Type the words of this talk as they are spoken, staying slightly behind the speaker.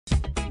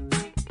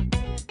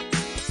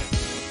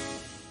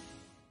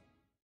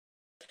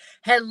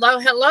Hello,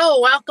 hello.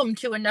 Welcome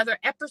to another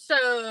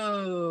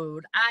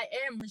episode. I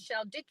am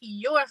Michelle Dickey,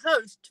 your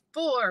host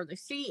for the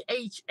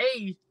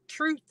CHA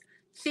Truth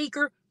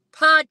Seeker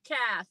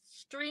podcast,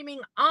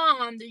 streaming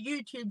on the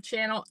YouTube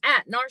channel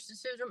at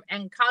Narcissism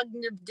and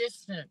Cognitive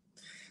Dissonance.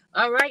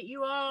 All right,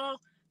 you all.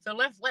 So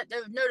let's let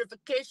the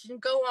notification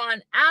go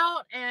on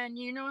out, and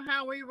you know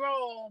how we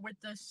roll with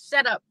the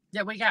setup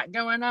that we got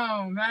going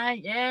on,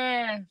 right?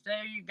 Yeah,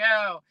 there you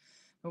go.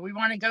 But we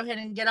want to go ahead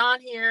and get on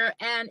here.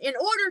 And in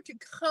order to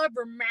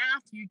cover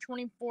Matthew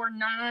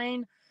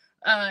 24:9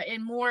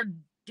 in more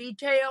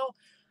detail,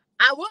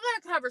 we're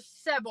going to cover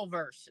several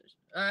verses.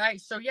 All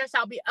right. So, yes,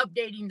 I'll be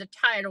updating the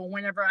title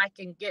whenever I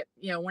can get,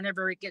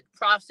 whenever it gets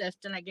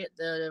processed and I get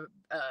the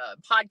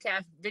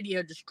podcast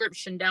video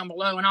description down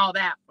below and all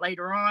that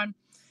later on.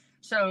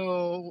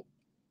 So,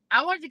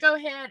 I wanted to go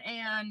ahead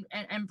and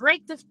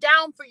break this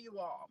down for you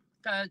all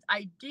because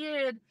I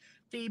did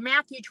the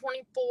Matthew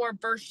 24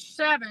 verse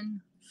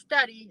 7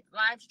 study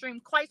live stream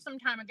quite some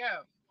time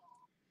ago.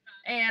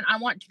 And I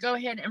want to go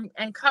ahead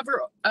and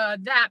cover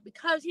that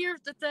because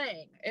here's the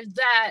thing is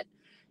that,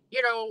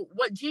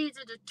 what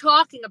Jesus is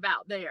talking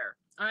about there.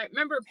 All right.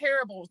 Remember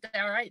parables,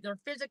 all right? They're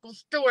physical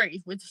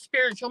stories with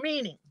spiritual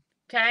meaning.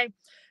 Okay.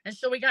 And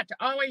so we got to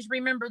always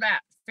remember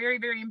that. Very,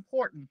 very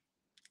important.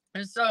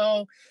 And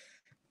so,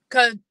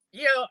 because,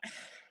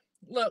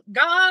 look,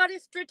 God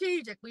is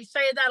strategic. We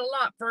say that a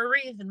lot for a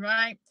reason,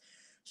 right?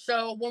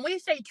 So when we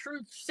say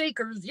truth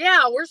seekers,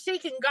 yeah, we're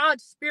seeking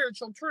God's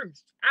spiritual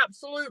truth.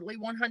 Absolutely,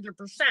 100%.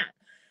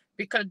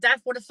 Because that's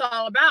what it's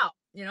all about,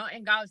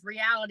 and God's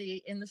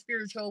reality in the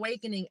spiritual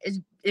awakening is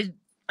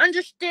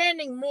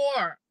understanding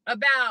more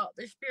about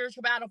the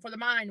spiritual battle for the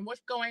mind and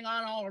what's going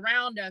on all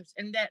around us,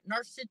 and that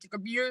narcissistic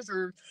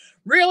abusers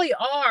really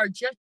are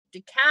just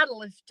a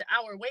catalyst to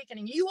our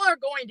awakening. You are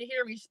going to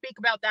hear me speak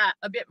about that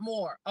a bit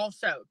more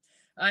also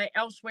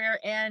elsewhere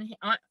and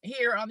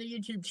here on the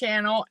YouTube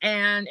channel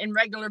and in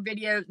regular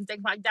videos and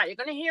things like that. You're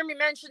going to hear me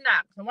mention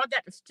that. I want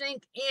that to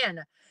sink in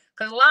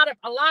because a lot of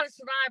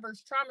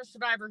survivors, trauma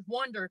survivors,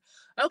 wonder,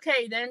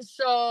 okay, then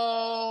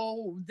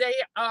so they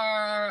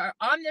are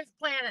on this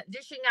planet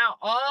dishing out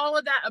all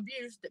of that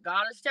abuse that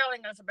God is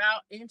telling us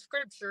about in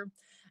Scripture,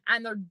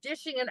 and they're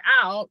dishing it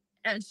out.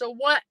 And so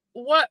what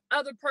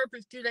other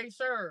purpose do they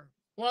serve?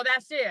 Well,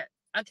 that's it,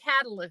 a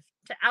catalyst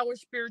to our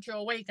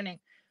spiritual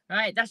awakening. All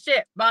right, that's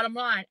it, bottom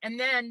line. And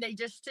then they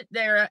just sit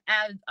there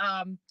as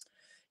as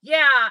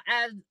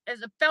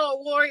a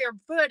fellow warrior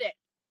put it,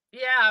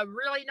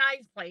 really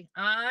nicely.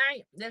 All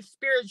right, the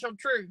spiritual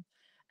truth.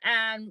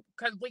 And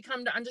because we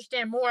come to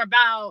understand more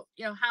about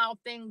how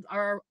things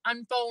are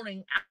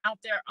unfolding out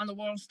there on the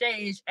world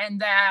stage, and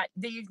that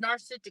these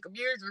narcissistic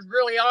abusers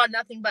really are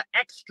nothing but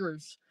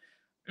extras.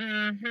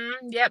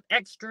 Yep,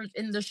 extras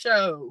in the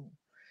show.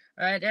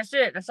 All right, that's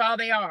it. That's all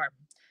they are.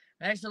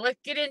 All right, so let's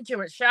get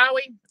into it, shall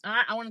we? All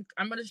right,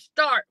 I'm going to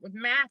start with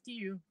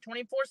Matthew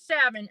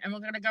 24:7, and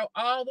we're going to go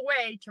all the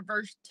way to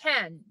verse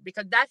 10,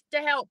 because that's to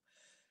help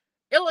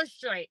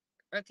illustrate,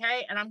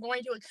 okay? And I'm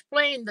going to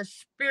explain the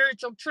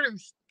spiritual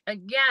truths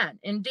again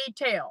in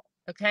detail,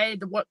 okay?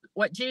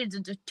 What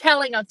Jesus is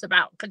telling us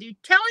about, because he's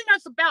telling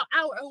us about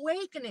our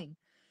awakening,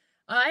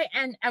 all right?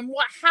 And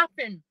what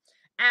happened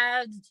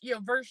as,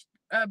 verse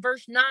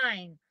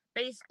 9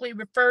 basically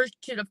refers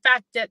to the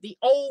fact that the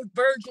old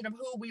version of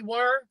who we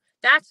were,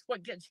 that's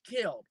what gets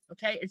killed,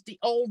 okay? It's the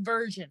old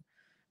version,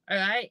 all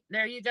right?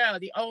 There you go,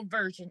 the old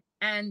version.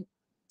 And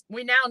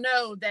we now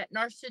know that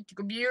narcissistic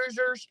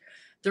abusers,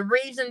 the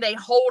reason they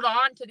hold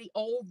on to the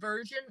old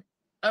version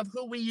of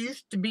who we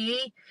used to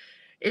be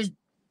is,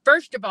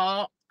 first of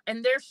all,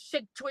 in their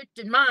sick,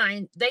 twisted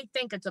mind, they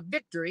think it's a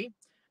victory.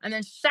 And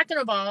then second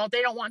of all,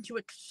 they don't want to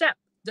accept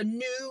the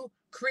new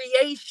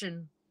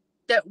creation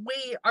that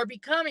we are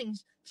becoming,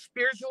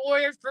 spiritual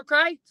warriors for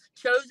Christ,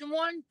 chosen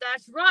one.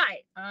 That's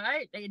right. All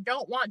right. They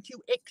don't want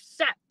to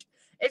accept.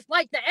 It's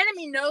like the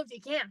enemy knows he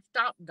can't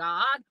stop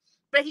God,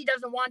 but he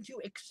doesn't want to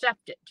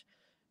accept it.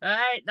 All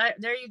right.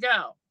 There you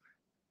go.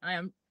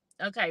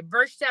 Okay.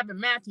 Verse 7,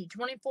 Matthew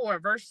 24,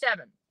 verse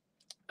 7.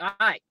 All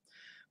right.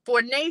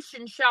 For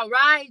nation shall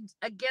rise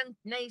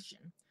against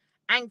nation,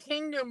 and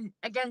kingdom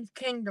against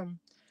kingdom,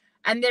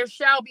 and there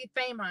shall be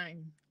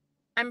famine,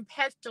 and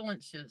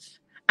pestilences,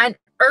 and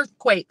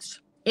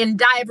earthquakes in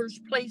divers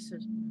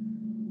places.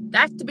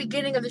 That's the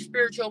beginning of the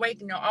spiritual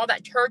awakening. All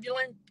that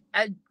turbulence,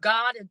 as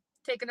God has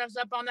taken us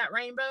up on that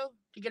rainbow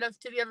to get us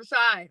to the other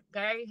side.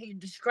 Okay, he's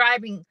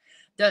describing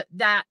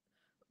that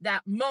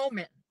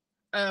moment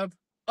of,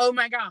 oh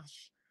my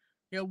gosh,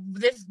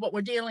 this is what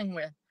we're dealing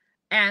with.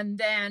 And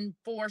then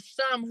for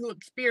some who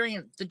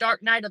experience the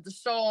dark night of the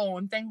soul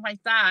and things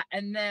like that,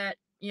 and that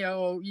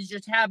you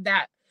just have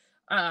that.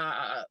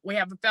 We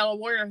have a fellow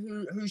warrior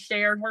who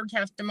shared her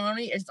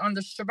testimony. It's on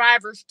the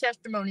survivors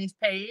testimonies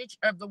page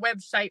of the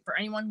website. For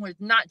anyone who has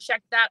not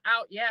checked that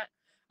out yet,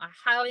 I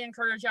highly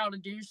encourage y'all to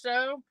do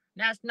so.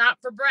 That's not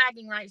for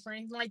bragging rights or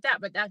anything like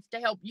that, but that's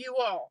to help you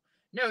all.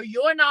 No,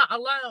 you're not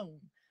alone.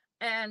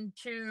 And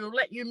to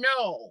let you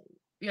know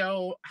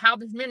how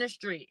this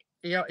ministry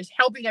is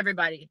helping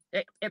everybody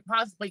it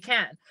possibly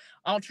can.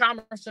 All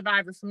trauma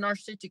survivors from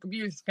narcissistic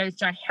abuse, okay,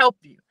 trying to help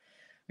you.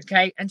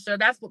 Okay, and so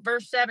that's what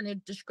verse 7 is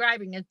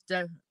describing. It's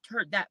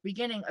that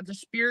beginning of the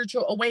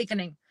spiritual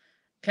awakening.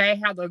 Okay,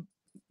 how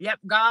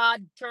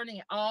God turning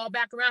it all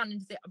back around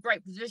into the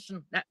upright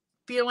position, that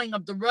feeling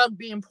of the rug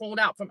being pulled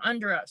out from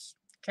under us.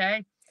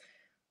 Okay,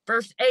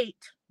 verse 8,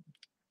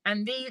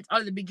 and these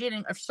are the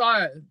beginning of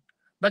sorrow,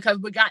 because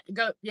we got to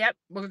go,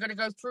 we're going to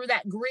go through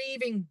that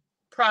grieving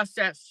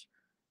process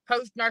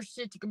post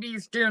narcissistic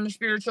abuse during the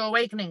spiritual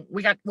awakening.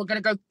 We're going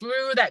to go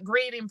through that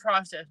grieving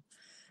process,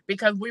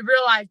 because we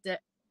realize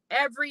that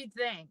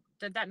everything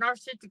that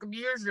narcissistic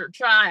abuser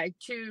tried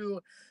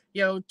to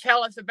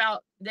tell us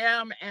about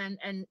them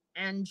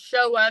and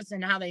show us,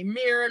 and how they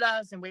mirrored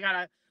us, and we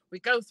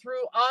go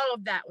through all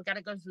of that. We got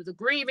to go through the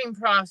grieving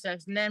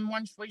process, and then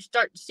once we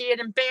start to see it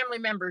in family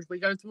members, we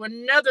go through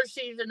another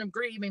season of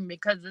grieving,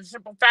 because of the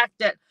simple fact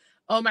that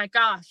oh my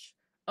gosh,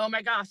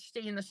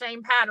 seeing the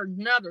same pattern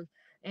in others,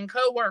 and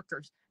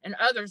coworkers and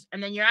others,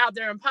 and then you're out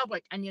there in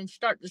public and you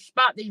start to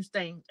spot these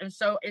things. And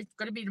so it's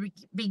going to be the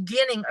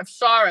beginning of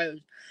sorrows,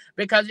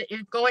 because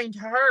it's going to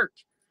hurt,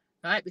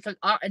 right? Because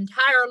our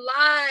entire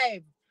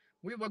life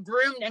we were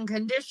groomed and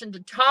conditioned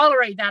to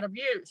tolerate that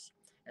abuse.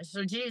 And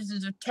so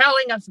Jesus is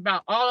telling us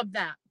about all of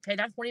that. Okay,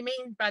 that's what he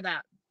means by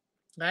that.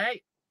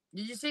 Right?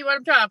 Did you see what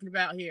I'm talking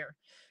about here?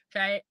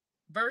 Okay,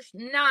 verse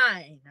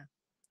 9.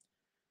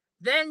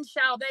 Then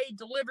shall they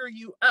deliver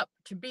you up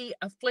to be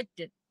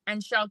afflicted,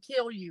 and shall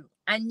kill you,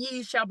 and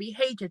ye shall be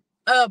hated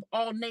of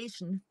all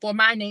nations for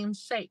my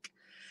name's sake.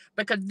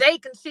 Because they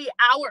can see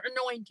our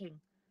anointing.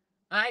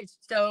 Right?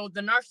 So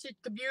the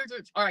narcissistic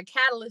abusers are a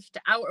catalyst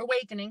to our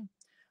awakening,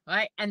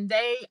 right? And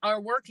they are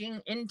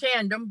working in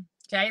tandem,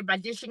 okay, by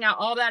dishing out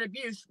all that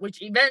abuse,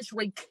 which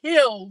eventually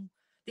kills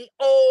the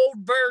old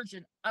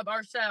version of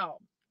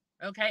ourselves.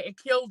 Okay, it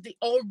kills the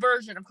old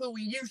version of who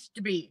we used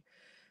to be.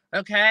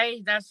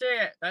 Okay, that's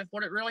it. That's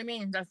what it really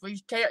means. That's what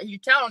you're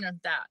telling us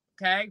that.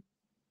 Okay.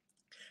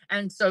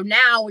 And so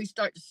now we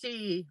start to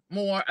see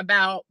more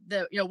about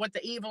what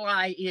the evil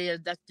eye is.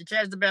 That's the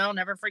Jezebel.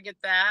 Never forget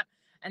that.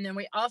 And then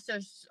we also,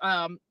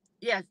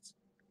 yes.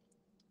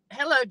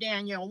 Hello,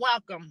 Daniel.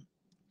 Welcome.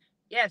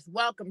 Yes,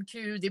 welcome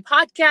to the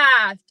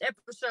podcast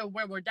episode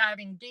where we're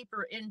diving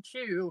deeper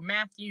into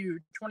Matthew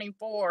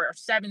 24,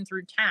 7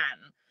 through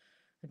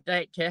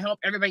 10. To help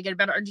everybody get a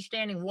better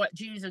understanding what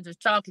Jesus is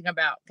talking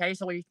about. Okay,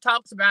 so he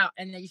talks about,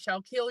 and they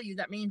shall kill you.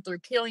 That means they're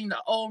killing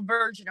the old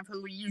version of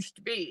who we used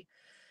to be,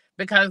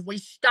 because we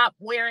stop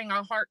wearing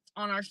our hearts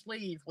on our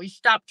sleeve. We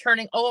stop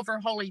turning over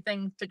holy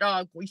things to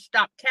dogs. We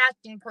stop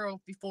casting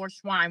pearls before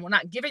swine. We're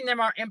not giving them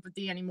our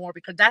empathy anymore,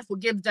 because that's what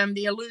gives them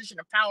the illusion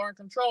of power and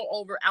control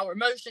over our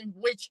emotions,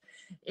 which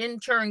in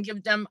turn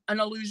gives them an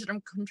illusion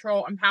of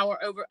control and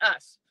power over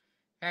us.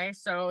 Okay,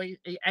 so,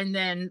 and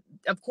then,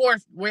 of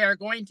course, we are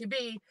going to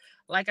be,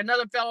 like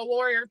another fellow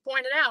warrior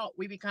pointed out,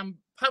 we become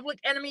public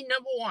enemy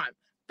number one.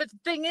 But the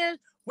thing is,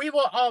 we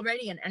were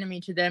already an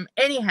enemy to them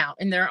anyhow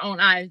in their own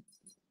eyes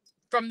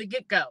from the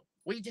get-go.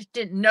 We just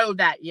didn't know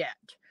that yet.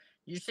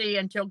 You see,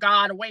 until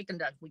God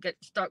awakened us. We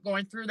start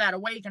going through that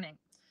awakening.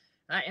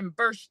 In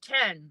verse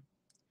 10,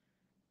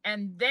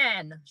 and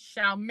then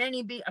shall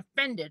many be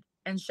offended,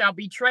 and shall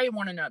betray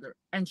one another,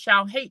 and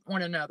shall hate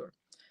one another.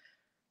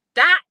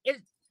 That is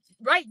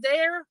right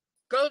there,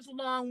 goes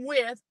along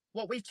with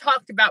what we've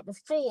talked about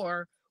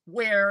before,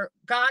 where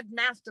God's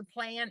master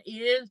plan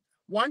is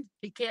once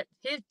to get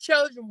his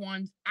chosen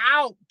ones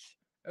out,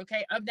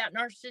 okay, of that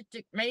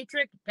narcissistic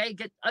matrix, okay,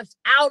 get us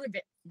out of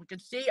it. We can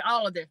see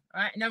all of this,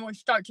 right? And then we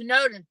start to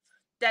notice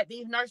that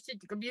these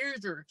narcissistic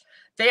abusers,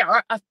 they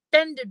are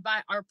offended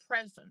by our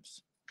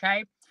presence,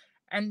 okay?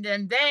 And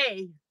then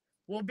they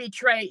will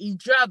betray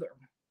each other,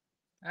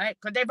 right?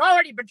 Because they've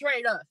already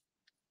betrayed us,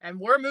 and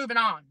we're moving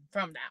on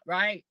from that,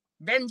 right?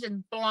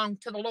 Vengeance belongs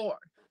to the Lord.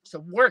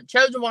 So we're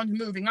chosen ones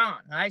moving on,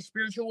 right?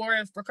 Spiritual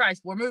warriors for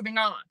Christ. We're moving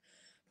on.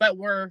 But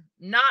we're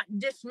not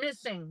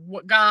dismissing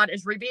what God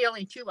is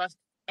revealing to us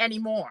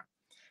anymore,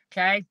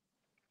 okay?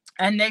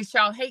 And they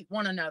shall hate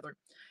one another.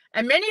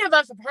 And many of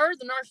us have heard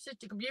the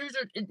narcissistic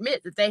abusers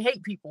admit that they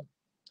hate people.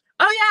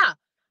 Oh, yeah.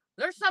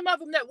 There's some of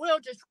them that will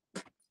just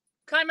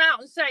come out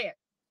and say it.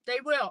 They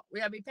will.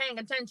 We got to be paying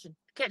attention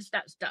to catch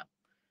that stuff,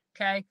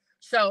 okay?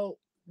 So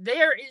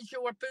there is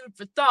your food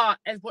for thought,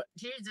 as what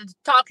Jesus is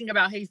talking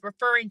about. He's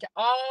referring to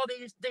all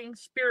these things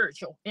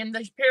spiritual in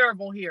this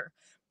parable here.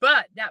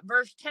 But that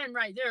verse 10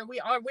 right there, we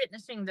are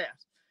witnessing this,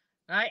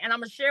 right? And I'm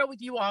going to share with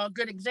you all a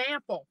good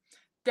example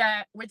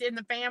that within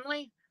the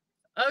family,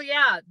 oh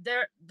yeah,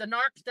 they're the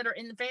narcs that are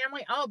in the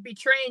family,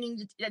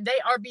 they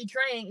are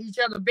betraying each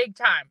other big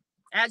time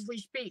as we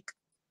speak.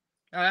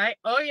 All right.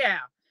 Oh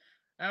yeah.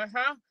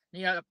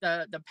 You know,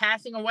 the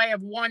passing away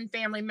of one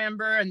family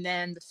member, and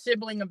then the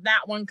sibling of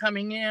that one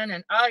coming in,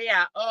 and oh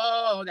yeah,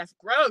 oh, that's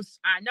gross.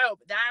 I know,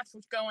 but that's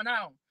what's going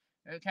on.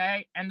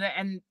 Okay,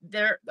 and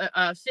their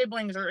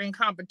siblings are in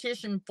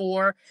competition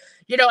for,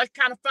 it's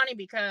kind of funny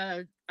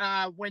because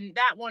when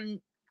that one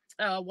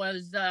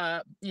was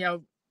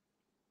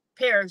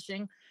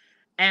perishing,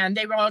 and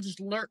they were all just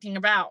lurking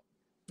about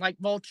like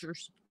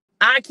vultures.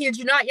 I kid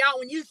you not, y'all,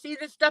 when you see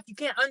this stuff, you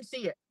can't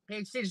unsee it.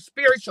 You see the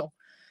spiritual.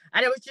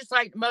 And it was just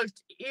like the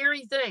most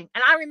eerie thing.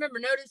 And I remember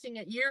noticing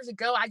it years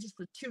ago. I just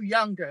was too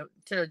young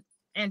to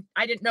and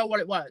I didn't know what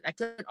it was. I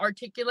couldn't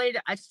articulate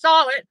it. I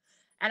saw it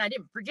and I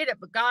didn't forget it,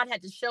 but God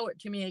had to show it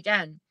to me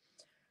again.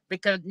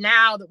 Because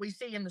now that we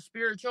see in the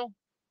spiritual,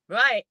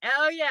 right?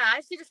 Oh yeah,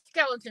 I see the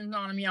skeletons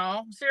on them,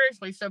 y'all.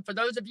 Seriously. So for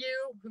those of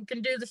you who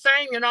can do the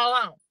same, you're not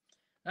alone.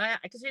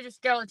 I can see the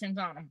skeletons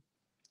on them.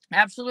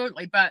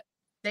 Absolutely. But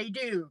they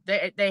do.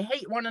 They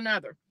hate one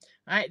another.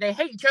 Right? They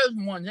hate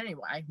chosen ones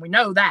anyway. We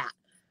know that.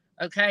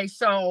 Okay,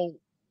 so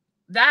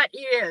that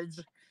is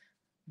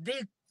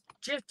the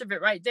gist of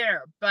it right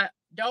there. But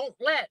don't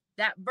let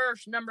that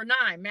verse number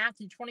 9,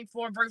 Matthew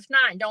 24, verse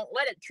 9, don't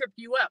let it trip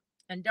you up,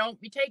 and don't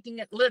be taking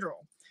it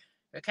literal.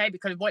 Okay,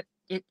 because what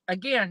it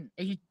again,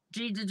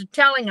 Jesus is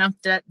telling us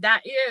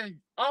that is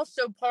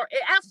also part.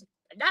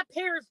 That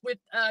pairs with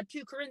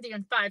 2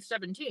 Corinthians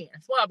 5:17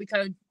 as well,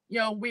 because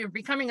we are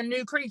becoming a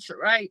new creature,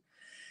 right?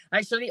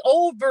 Right. So the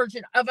old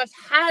version of us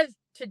has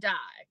to die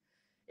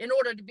in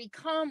order to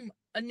become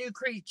a new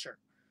creature.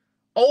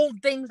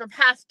 Old things are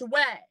passed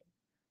away.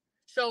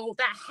 So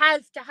that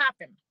has to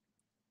happen.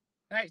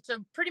 Right. So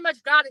pretty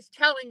much God is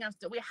telling us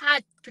that we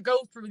had to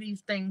go through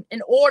these things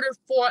in order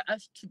for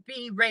us to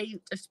be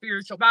raised a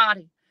spiritual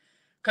body.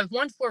 Because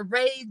once we're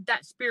raised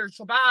that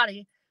spiritual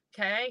body,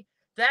 okay,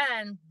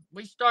 then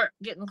we start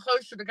getting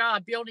closer to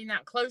God, building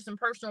that close and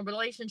personal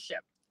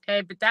relationship.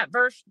 Okay. But that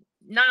verse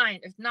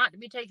 9 is not to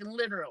be taken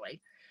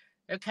literally.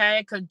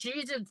 Okay. Because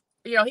Jesus,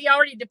 he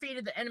already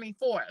defeated the enemy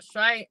for us,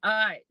 right? All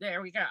right,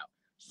 there we go.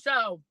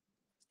 So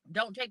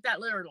don't take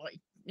that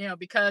literally,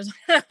 because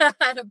I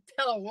had a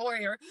fellow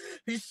warrior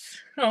who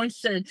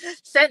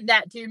sent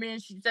that to me,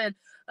 and she said,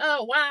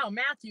 "Oh wow,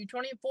 Matthew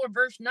 24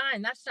 verse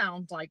 9, that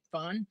sounds like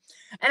fun."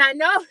 And I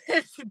know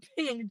it's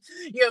being,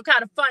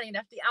 kind of funny.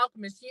 That's the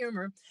alchemist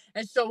humor.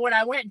 And so when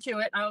I went to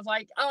it, I was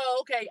like, "Oh,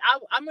 okay,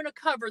 I'm going to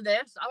cover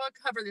this. I want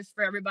to cover this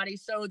for everybody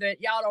so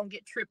that y'all don't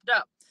get tripped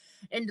up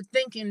into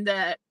thinking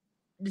that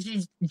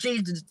Jesus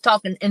is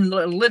talking in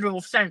the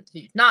literal sense.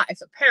 He's not.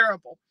 It's a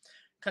parable."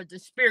 Because the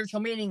spiritual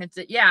meaning is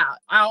that,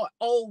 our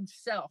old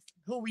self,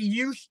 who we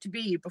used to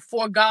be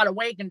before God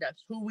awakened us,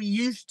 who we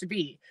used to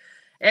be,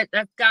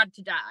 that's got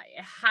to die.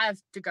 It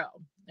has to go.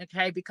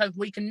 Okay. Because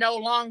we can no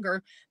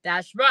longer,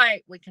 that's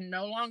right, we can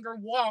no longer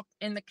walk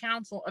in the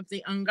counsel of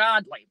the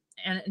ungodly.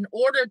 And in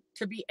order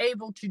to be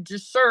able to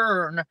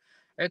discern,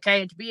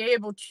 okay, to be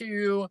able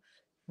to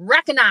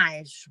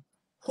recognize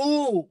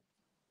who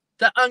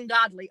the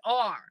ungodly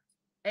are,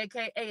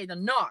 aka the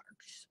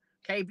narcs,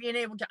 okay, being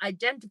able to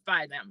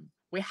identify them.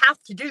 We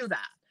have to do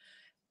that.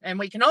 And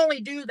we can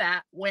only do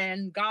that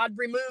when God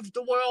removes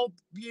the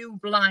worldview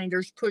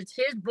blinders, puts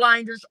his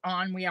blinders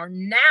on. We are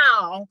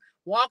now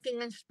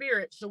walking in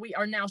spirit. So we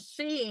are now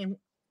seeing,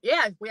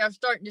 yes, we are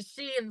starting to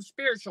see in the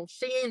spiritual,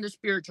 seeing the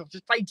spiritual,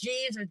 just like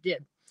Jesus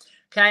did.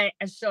 Okay.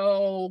 And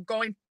so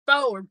going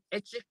forward,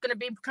 it's just going to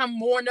become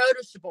more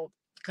noticeable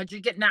because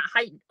you're getting that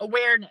heightened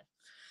awareness.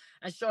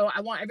 And so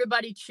I want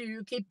everybody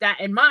to keep that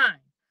in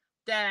mind,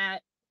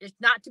 that it's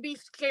not to be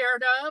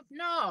scared of.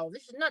 No,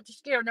 this is not to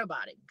scare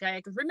nobody. Okay.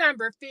 Because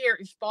remember, fear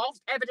is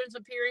false evidence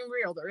appearing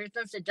real. There is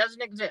no, it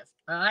doesn't exist.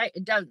 All right.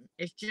 It doesn't.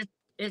 It's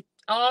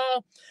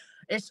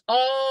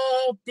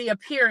all the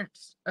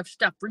appearance of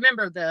stuff.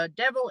 Remember, the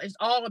devil is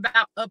all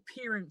about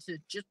appearances,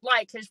 just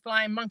like his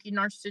flying monkey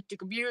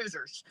narcissistic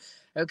abusers.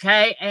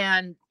 Okay.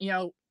 And,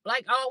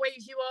 like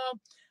always, you all,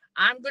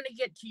 I'm going to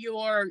get to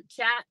your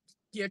chat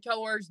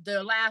towards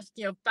the last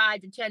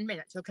 5 to 10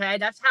 minutes. Okay,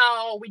 that's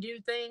how we do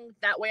things.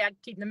 That way I can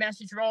keep the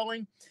message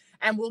rolling,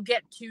 and we'll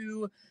get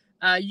to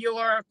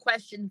your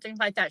questions, things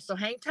like that. So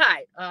hang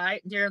tight. All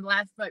right, during the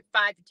last 5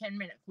 to 10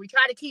 minutes, we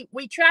try to keep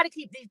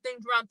these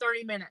things around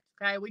 30 minutes.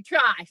 Okay, we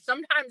try.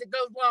 Sometimes it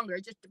goes longer.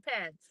 It just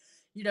depends.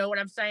 You know what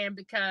I'm saying?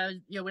 Because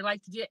we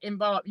like to get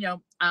involved,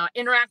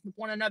 interact with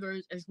one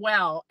another as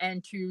well,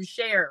 and to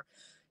share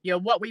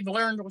what we've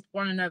learned with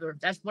one another.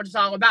 That's what it's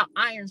all about.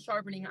 Iron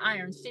sharpening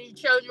iron. See,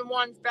 chosen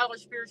one, fellow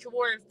spiritual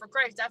warriors for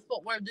Christ. That's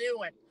what we're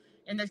doing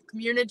in this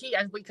community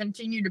as we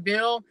continue to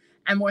build,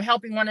 and we're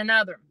helping one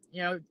another,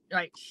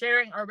 like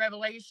sharing our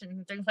revelation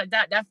and things like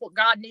that. That's what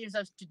God needs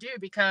us to do,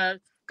 because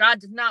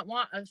God does not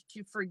want us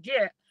to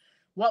forget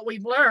what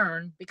we've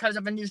learned because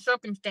of a new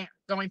circumstance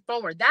going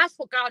forward. That's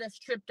what God has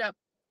tripped up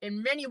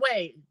in many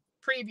ways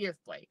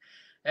previously.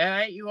 All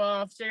right, you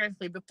all,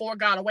 seriously, before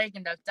God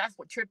awakened us, that's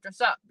what tripped us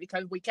up,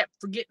 because we kept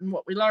forgetting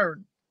what we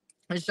learned.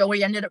 And so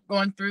we ended up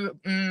going through,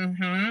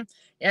 ended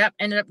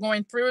up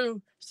going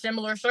through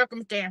similar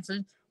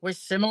circumstances with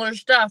similar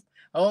stuff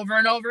over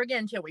and over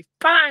again until we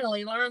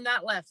finally learned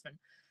that lesson.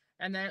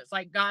 And then it's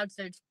like God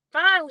says,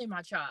 "Finally,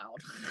 my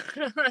child."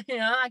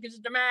 I can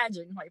just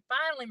imagine, like,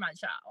 finally, my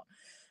child.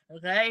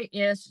 Okay,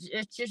 yes,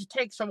 it just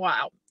takes a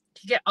while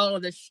to get all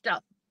of this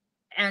stuff.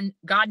 And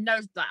God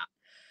knows that.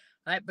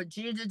 Right? But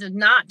Jesus is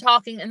not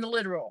talking in the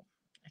literal.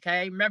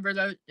 Okay, remember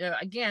those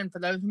again, for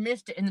those who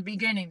missed it in the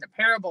beginning, the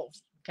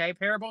parables. Okay,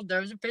 parables,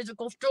 those are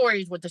physical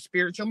stories with a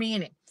spiritual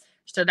meaning.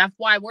 So that's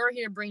why we're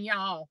here to bring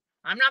y'all.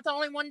 I'm not the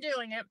only one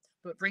doing it,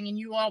 but bringing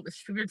you all the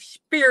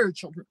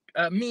spiritual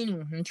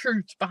meaning and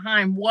truths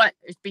behind what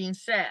is being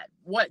said,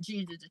 what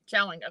Jesus is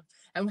telling us,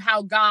 and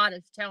how God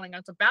is telling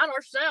us about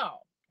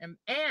ourselves. And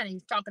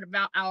he's talking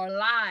about our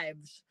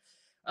lives.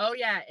 Oh,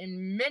 yeah,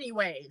 in many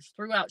ways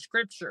throughout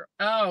scripture.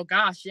 Oh,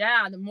 gosh,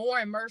 yeah. The more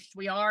immersed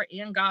we are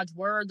in God's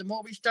word, the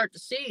more we start to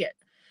see it.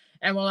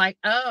 And we're like,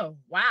 oh,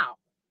 wow.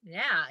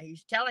 Yeah,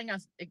 he's telling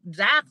us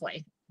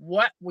exactly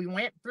what we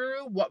went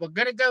through, what we're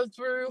going to go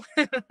through.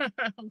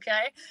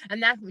 Okay.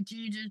 And that's what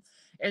Jesus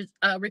is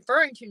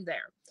referring to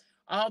there.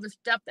 All the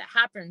stuff that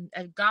happened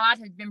as God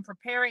has been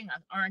preparing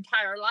us our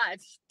entire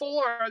lives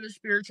for the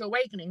spiritual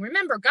awakening.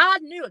 Remember,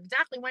 God knew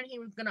exactly when he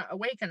was going to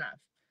awaken us.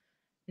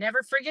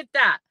 Never forget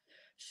that.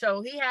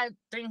 So he had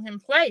things in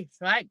place,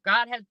 right?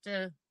 God had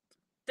the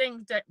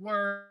things that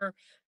were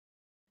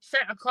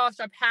set across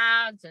our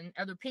paths and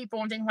other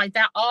people and things like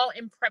that, all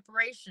in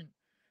preparation.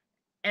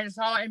 And it's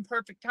all in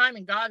perfect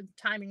timing. God's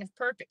timing is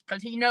perfect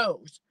because he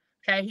knows.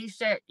 Okay. He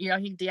said,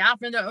 he's the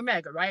Alpha and the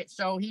Omega, right?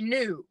 So he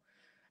knew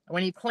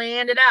when he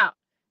planned it out.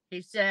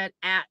 He said,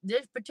 at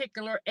this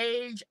particular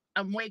age,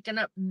 I'm waking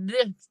up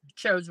this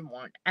chosen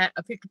one. At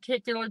a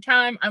particular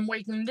time, I'm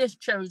waking this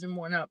chosen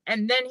one up.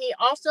 And then he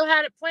also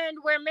had it planned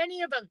where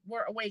many of us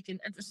were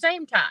awakened at the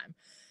same time.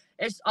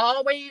 It's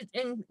always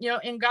in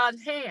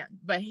God's hand,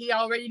 but he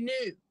already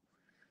knew.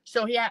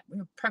 So he had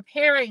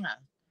preparing us.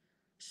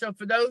 So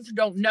for those who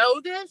don't know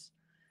this,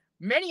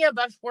 many of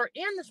us were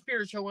in the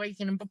spiritual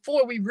awakening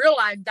before we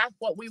realized that's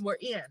what we were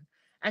in.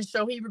 And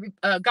so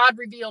God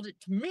revealed it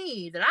to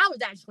me that I was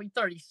actually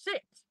 36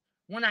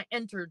 when I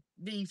entered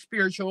the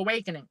spiritual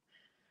awakening.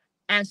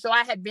 And so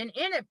I had been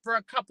in it for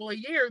a couple of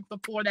years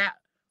before that.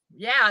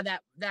 Yeah,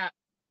 that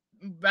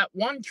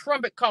one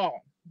trumpet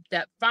call,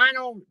 that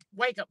final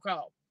wake up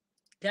call.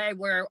 Okay,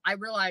 where I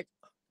realized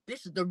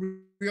this is the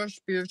real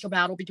spiritual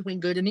battle between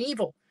good and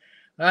evil.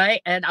 All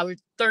right. And I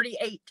was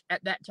 38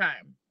 at that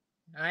time.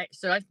 All right.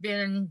 So it's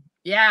been,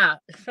 yeah.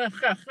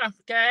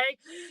 Okay.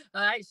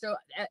 All right. So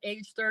at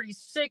age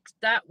 36,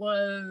 that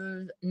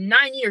was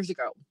 9 years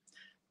ago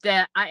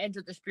that I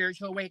entered the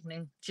spiritual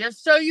awakening.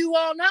 Just so you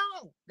all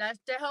know, that's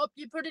to help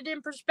you put it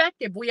in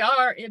perspective. We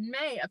are in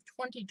May of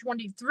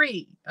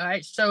 2023. All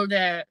right. So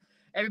that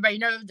everybody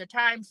knows the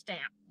timestamp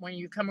when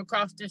you come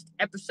across this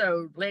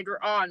episode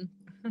later on.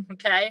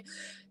 Okay.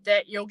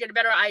 That you'll get a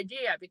better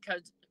idea,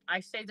 because I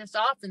say this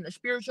often, the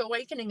spiritual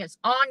awakening is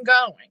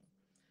ongoing.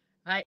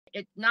 Right?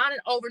 It's not an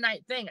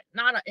overnight thing.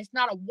 It's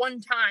not a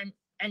one time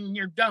and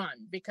you're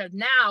done, because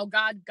now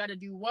God's got to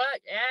do what?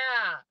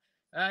 Yeah.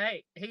 All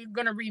right. He's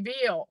going to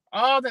reveal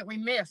all that we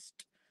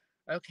missed.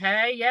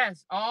 Okay.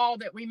 Yes. All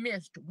that we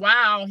missed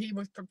while he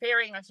was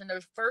preparing us in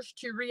those first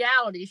two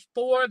realities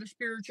for the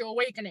spiritual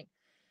awakening.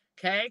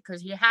 Okay.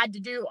 Because he had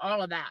to do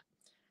all of that.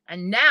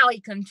 And now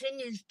he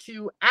continues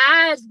to,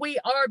 as we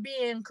are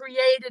being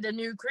created a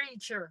new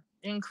creature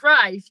in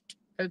Christ.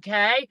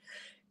 Okay.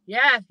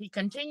 Yes, he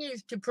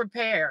continues to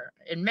prepare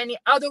in many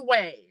other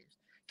ways,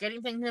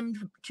 getting things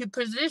into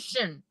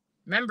position.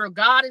 Remember,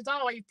 God is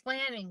always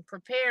planning,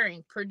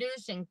 preparing,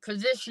 producing,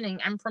 positioning,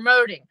 and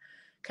promoting.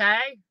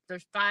 Okay?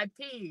 There's 5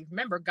 P's.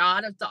 Remember,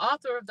 God is the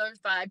author of those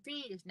 5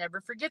 P's.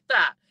 Never forget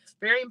that. It's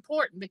very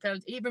important,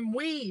 because even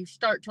we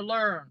start to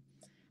learn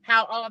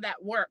how all of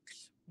that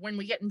works when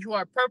we get into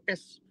our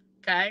purpose.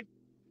 Okay?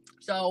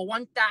 So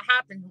once that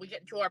happens, we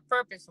get into our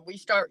purpose and we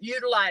start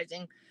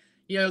utilizing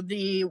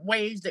the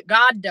ways that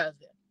God does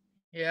it.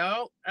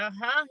 Yeah,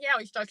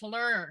 we start to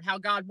learn how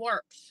God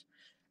works.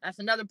 That's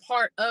another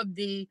part of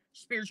the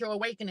spiritual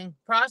awakening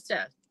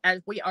process,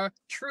 as we are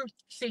truth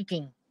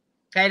seeking.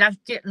 Okay, that's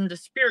getting the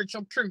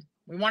spiritual truth.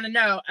 We want to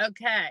know,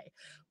 okay,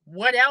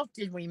 what else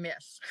did we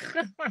miss?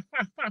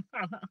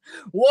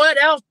 What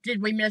else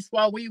did we miss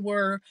while we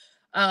were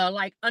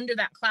like under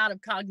that cloud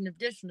of cognitive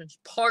dissonance,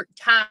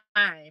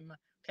 part-time?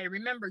 Okay,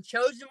 remember,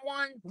 chosen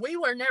one, we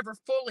were never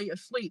fully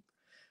asleep.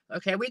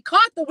 Okay, we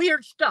caught the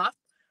weird stuff.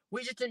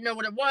 We just didn't know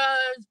what it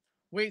was.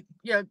 We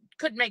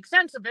couldn't make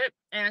sense of it.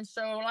 And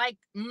so, like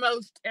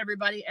most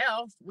everybody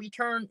else, we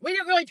didn't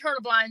really turn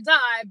a blind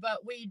eye,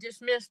 but we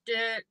dismissed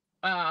it.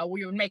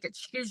 We would make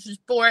excuses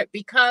for it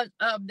because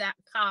of that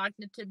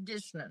cognitive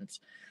dissonance.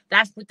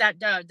 That's what that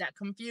does. That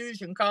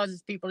confusion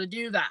causes people to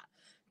do that,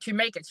 to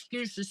make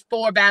excuses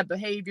for bad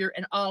behavior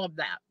and all of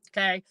that.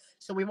 Okay,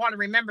 so we want to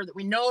remember that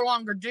we no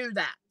longer do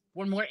that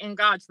when we're in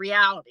God's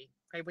reality.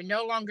 Okay, we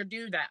no longer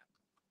do that.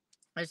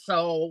 And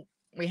so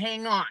we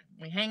hang on,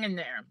 we hang in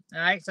there. All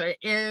right, so it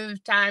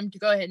is time to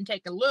go ahead and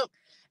take a look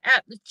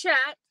at the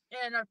chat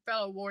and our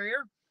fellow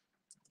warrior.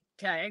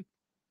 Okay,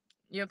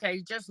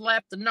 just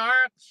left the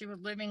narc. She was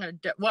living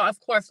well, of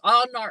course,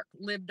 all narc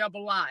live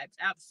double lives,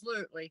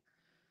 absolutely.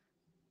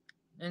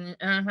 And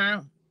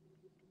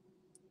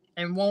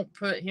and won't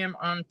put him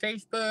on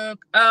Facebook.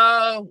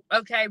 Oh,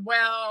 okay.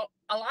 Well,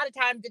 a lot of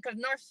times, because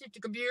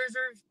narcissistic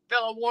abusers,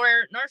 fellow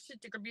warrior,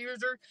 narcissistic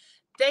abusers,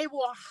 they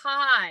will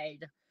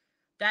hide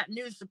that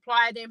new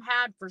supply they've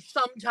had for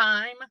some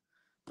time.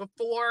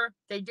 before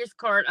they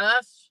discard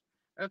us,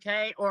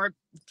 okay, or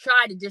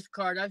try to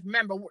discard us.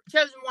 Remember,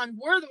 chosen ones,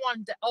 we're the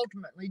ones that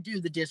ultimately do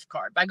the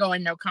discard by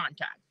going no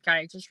contact,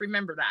 okay? Just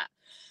remember that.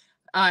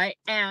 All right,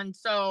 and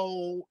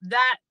so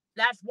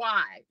that's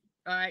why.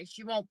 All right,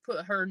 she won't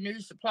put her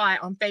new supply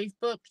on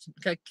Facebook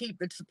to keep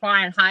the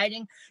supply in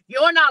hiding.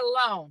 You're not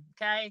alone,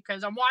 okay?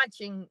 Because I'm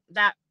watching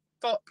that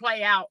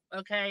play out,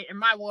 okay, in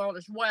my world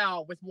as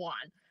well with one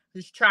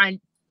who's trying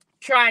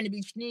to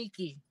be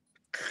sneaky.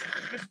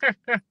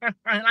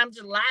 And I'm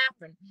just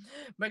laughing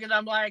because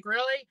I'm like,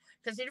 really?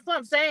 Because here's what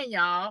I'm saying,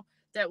 y'all,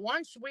 that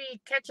once we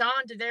catch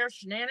on to their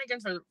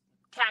shenanigans or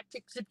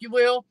tactics, if you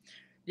will,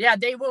 yeah,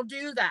 they will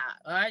do that.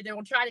 All right, they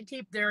will try to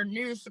keep their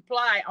new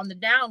supply on the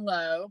down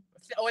low,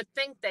 or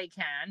think they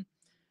can,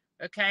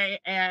 okay,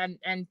 and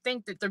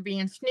think that they're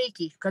being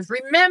sneaky. Because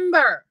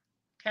remember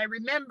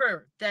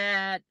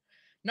that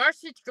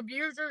narcissistic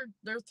abusers,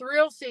 they're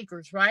thrill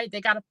seekers, right? They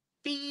got to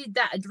feed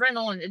that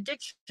adrenaline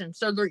addiction.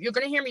 So you're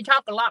going to hear me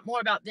talk a lot more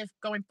about this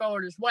going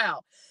forward as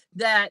well.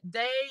 That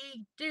they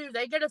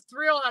get a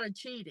thrill out of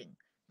cheating,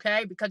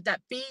 okay, because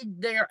that feeds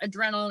their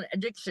adrenaline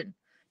addiction.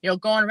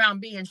 Going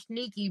around being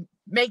sneaky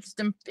makes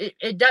them,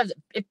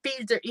 it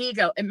feeds their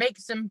ego. It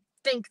makes them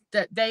think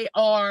that they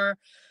are,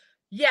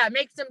 it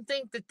makes them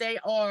think that they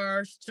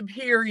are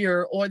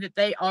superior or that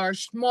they are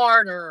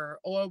smarter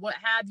or what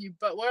have you.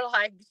 But we're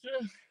like,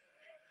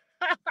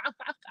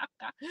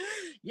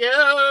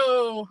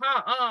 yo,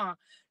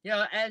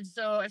 and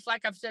so it's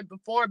like I've said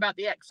before about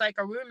the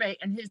ex-psycho roommate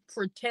and his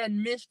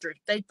pretend mistress.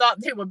 They thought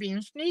they were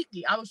being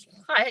sneaky. I was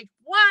like,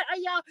 what are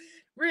y'all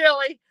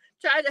really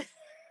trying to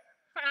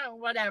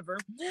whatever.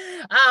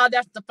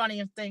 That's the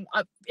funniest thing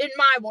in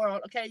my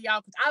world, okay,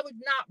 y'all, because I was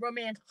not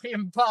romantically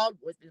involved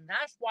with him.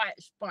 That's why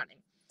it's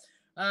funny.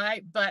 All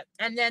right, but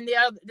and then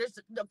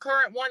the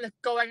current one that's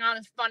going on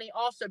is funny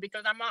also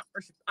because I'm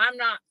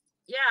not.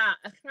 Yeah.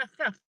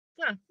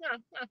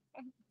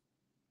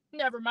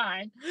 Never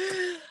mind.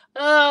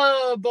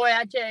 Oh boy,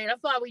 I tell you,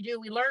 that's why we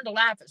learn to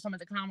laugh at some of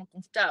the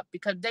comical stuff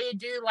because they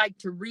do like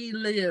to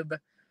relive.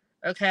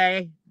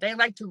 Okay, they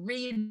like to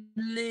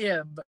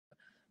relive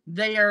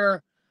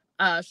their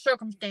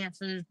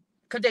circumstances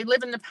because they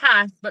live in the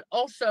past, but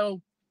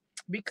also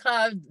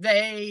because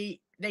they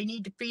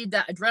need to feed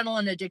that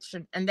adrenaline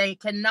addiction, and they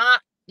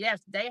cannot.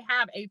 Yes, they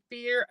have a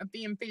fear of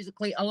being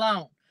physically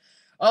alone.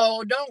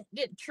 Oh, don't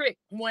get tricked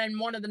when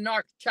one of the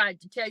narcs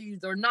tried to tell you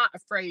they're not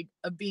afraid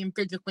of being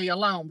physically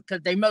alone,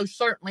 because they most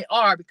certainly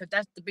are, because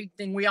that's the big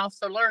thing we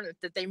also learn, is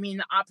that they mean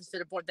the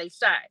opposite of what they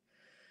say.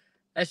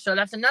 And so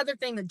that's another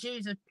thing that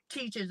Jesus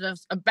teaches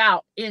us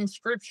about in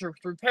scripture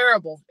through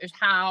parables, is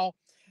how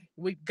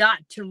we've got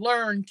to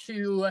learn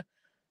to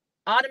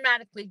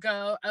automatically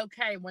go,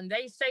 okay, when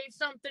they say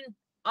something,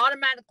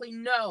 automatically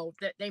know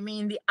that they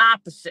mean the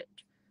opposite.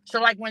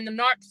 So like when the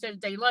narc says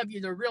they love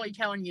you, they're really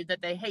telling you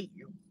that they hate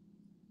you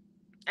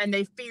and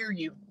they fear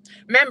you.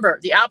 Remember,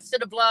 the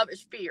opposite of love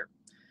is fear.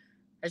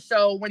 And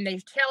so when they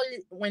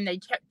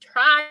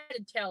try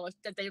to tell us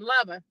that they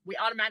love us, we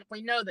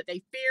automatically know that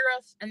they fear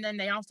us, and then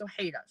they also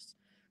hate us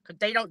because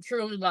they don't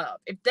truly love.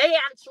 If they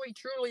actually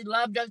truly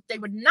loved us, they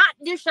would not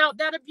dish out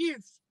that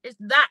abuse. It's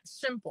that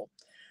simple.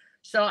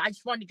 So I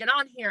just wanted to get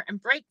on here and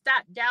break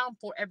that down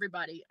for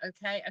everybody,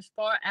 okay, as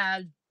far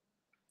as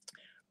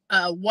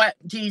what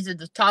Jesus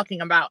is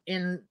talking about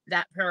in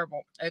that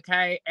parable,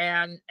 okay,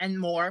 and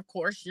more, of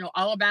course,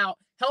 all about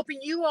helping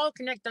you all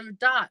connect those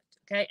dots,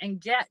 okay, and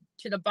get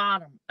to the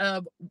bottom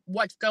of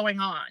what's going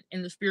on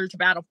in the spiritual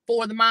battle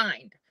for the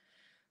mind,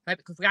 right?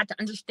 Because we got to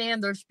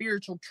understand those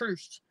spiritual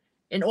truths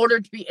in order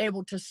to be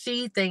able to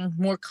see things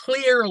more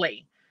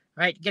clearly,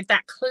 right? Get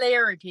that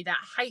clarity, that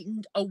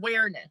heightened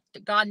awareness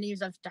that God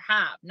needs us to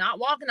have. Not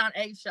walking on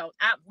eggshells.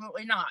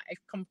 Absolutely not.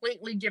 It's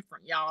completely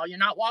different, y'all. You're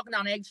not walking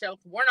on eggshells.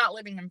 We're not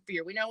living in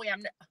fear. We know,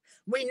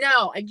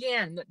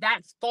 again, that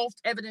that's false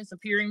evidence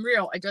appearing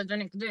real. It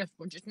doesn't exist.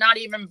 We're just not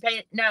even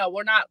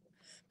we're not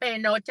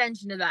paying no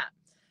attention to that.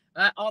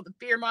 All the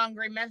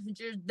fear-mongering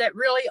messages that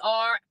really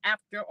are,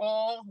 after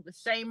all, the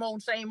same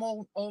old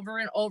over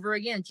and over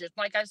again. Just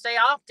like I say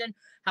often,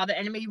 how the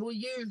enemy will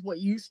use what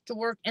used to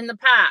work in the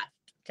past.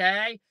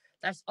 Okay,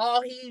 that's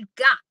all he's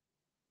got.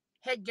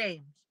 Head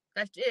games.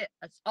 That's it.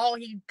 That's all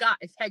he's got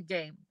is head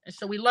games. And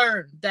so we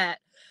learn that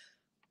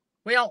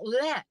we don't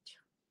let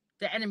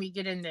the enemy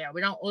get in there.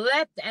 We don't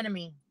let the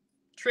enemy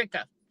trick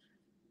us.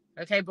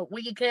 Okay, but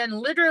we can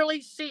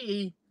literally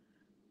see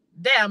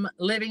them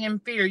living in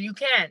fear. You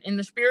can. In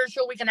the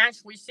spiritual, we can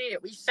actually see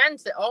it. We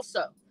sense it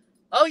also.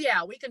 Oh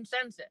yeah, we can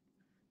sense it.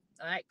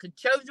 All right, because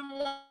chosen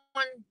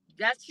one,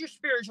 that's your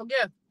spiritual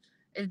gift,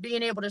 is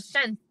being able to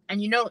sense,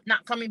 and it's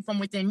not coming from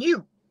within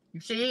you. You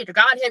see, the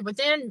Godhead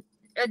within,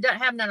 it doesn't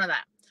have none of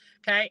that.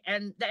 Okay,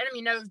 and the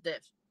enemy knows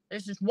this.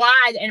 This is why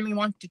the enemy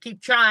wants to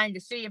keep trying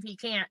to see if he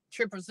can't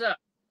trip us up.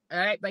 All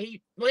right, but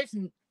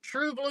listen,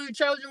 true blue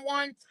chosen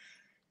one,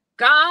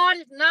 God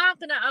is not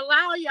going to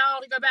allow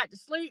y'all to go back to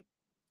sleep.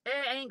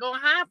 It ain't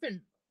going to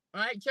happen. All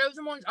right,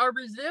 chosen ones are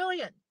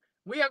resilient.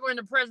 We are going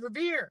to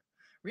persevere.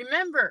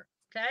 Remember,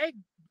 okay,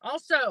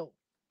 also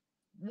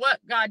what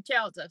God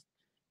tells us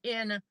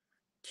in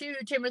 2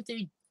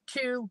 Timothy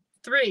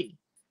 2:3.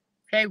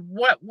 Okay,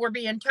 what we're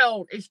being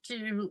told is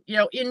to,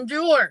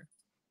 endure.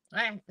 All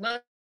right,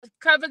 let's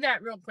cover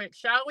that real quick,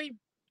 shall we?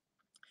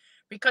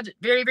 Because it's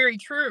very, very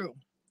true.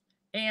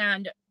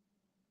 And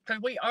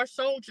because we are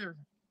soldiers,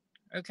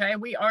 okay?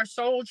 We are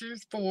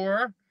soldiers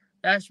for,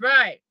 that's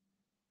right.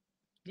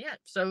 Yeah,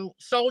 so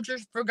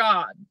soldiers for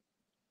God.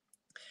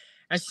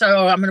 And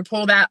so I'm going to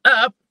pull that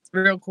up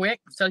real quick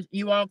so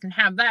you all can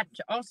have that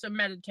to also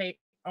meditate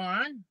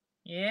on.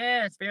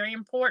 Yeah, it's very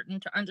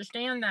important to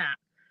understand that.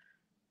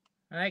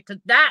 All right,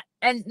 because that,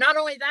 and not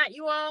only that,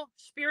 you all,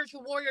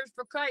 Spiritual Warriors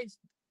for Christ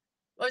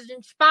was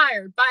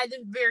inspired by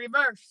this very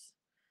verse.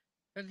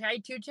 Okay,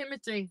 2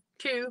 Timothy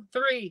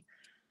 2:3.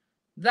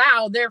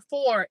 Thou,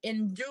 therefore,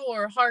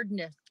 endure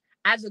hardness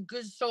as a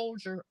good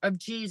soldier of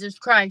Jesus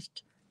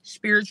Christ.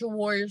 Spiritual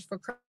Warriors for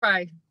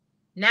Christ.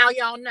 Now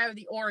y'all know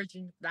the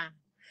origin of that.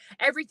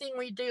 Everything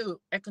we do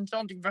at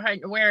Consulting for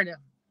Heightened Awareness,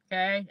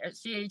 okay, at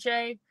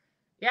CHA,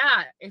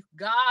 yeah, it's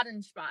God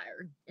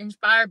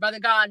inspired by the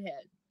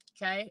Godhead,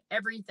 okay,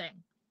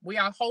 everything. We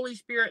are Holy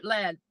Spirit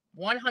led,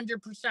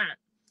 100%.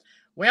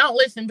 We don't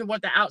listen to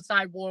what the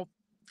outside world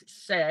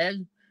says.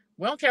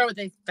 We don't care what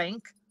they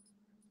think.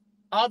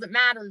 All that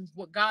matters is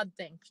what God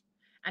thinks.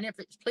 And if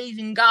it's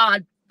pleasing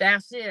God,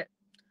 that's it.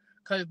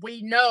 Because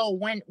we know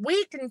when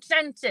we can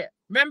sense it.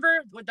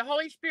 Remember, with the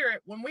Holy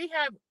Spirit, when we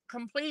have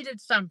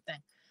completed something,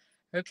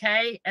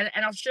 okay, and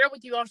I'll share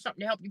with you all something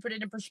to help you put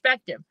it in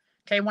perspective.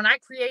 Okay, when I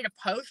create a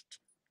post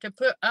to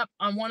put up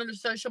on one of the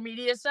social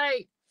media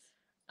sites,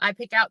 I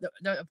pick out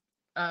the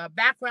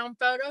background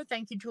photo.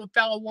 Thank you to a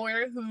fellow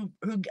warrior who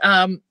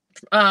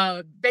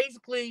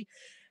basically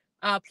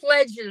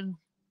pledges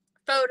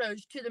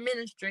photos to the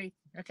ministry.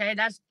 Okay,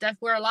 that's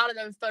where a lot of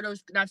those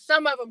photos. Now,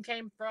 some of them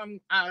came from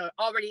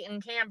already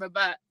in Canva,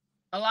 but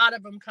a lot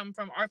of them come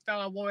from our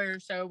fellow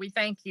warriors. So we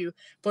thank you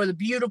for the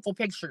beautiful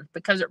pictures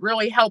because it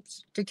really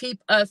helps to keep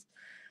us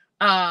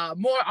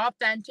more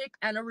authentic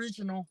and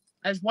original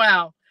as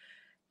well.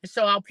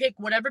 So I'll pick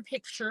whatever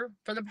picture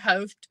for the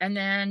post and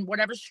then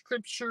whatever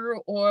scripture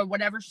or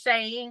whatever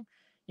saying,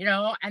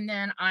 and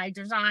then I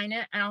design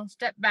it and I'll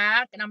step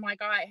back and I'm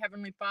like, all right,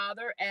 Heavenly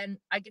Father. And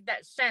I get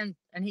that sense.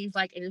 And he's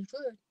like, it is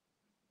good.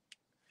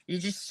 You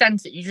just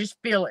sense it. You just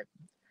feel it.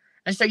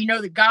 And so you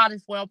know that God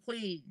is well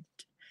pleased.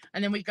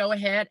 And then we go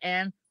ahead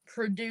and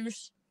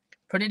produce,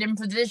 put it in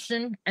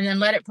position, and then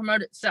let it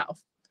promote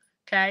itself.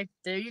 Okay,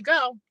 there you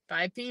go.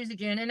 5 P's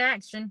again in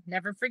action.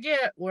 Never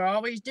forget, we're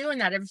always doing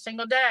that every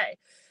single day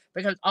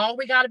because all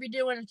we got to be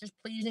doing is just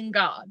pleasing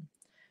God.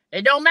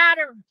 It don't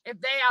matter if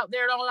they out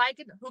there don't like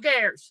it. Who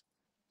cares?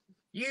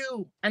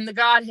 You and the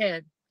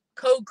Godhead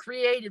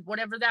co-created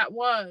whatever that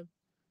was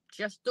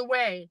just the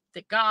way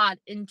that God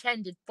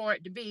intended for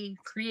it to be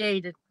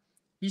created.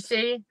 You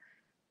see?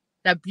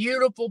 That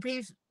beautiful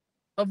piece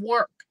of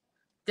work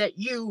that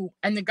you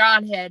and the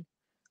Godhead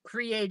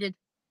created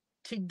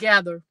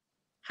together.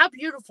 How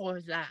beautiful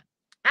is that?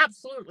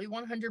 Absolutely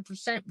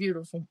 100%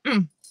 beautiful.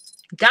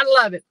 Gotta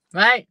love it,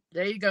 right?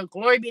 There you go.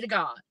 Glory be to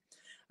God.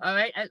 All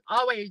right. As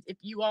always, if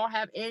you all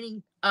have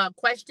any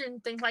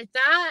questions, things like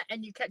that,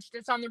 and you catch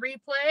this on the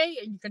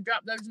replay, and you can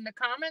drop those in the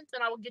comments,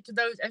 and I will get to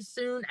those as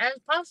soon as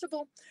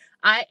possible.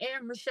 I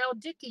am Michelle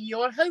Dickey,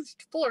 your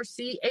host for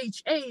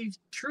CHA's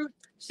Truth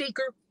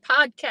Seeker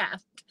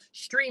Podcast,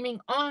 streaming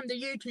on the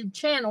YouTube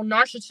channel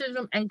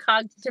Narcissism and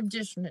Cognitive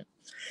Dissonance.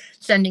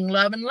 Sending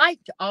love and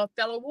light to all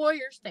fellow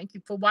warriors. Thank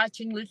you for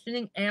watching,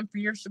 listening, and for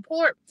your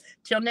support.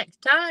 Till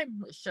next time,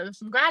 let's show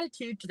some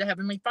gratitude to the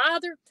Heavenly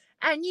Father.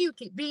 And you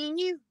keep being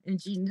you. In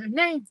Jesus'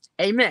 name,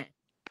 amen.